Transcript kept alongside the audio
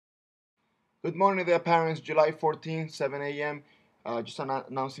Good morning there, parents. July 14th, 7 a.m. Just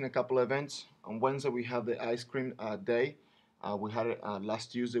announcing a couple of events. On Wednesday, we have the ice cream day. We had it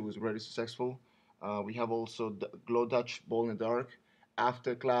last Tuesday, it was very successful. We have also the glow Dutch ball in the dark.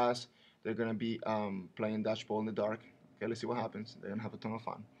 After class, they're going to be playing Dutch ball in the dark. Okay, let's see what happens. They're going to have a ton of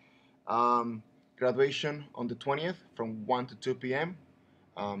fun. Graduation on the 20th from 1 to 2 p.m.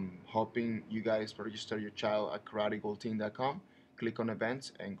 Hoping you guys register your child at karategoldteam.com. Click on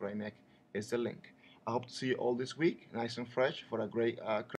events, and Grey Neck is the link. I hope to see you all this week, nice and fresh, for a great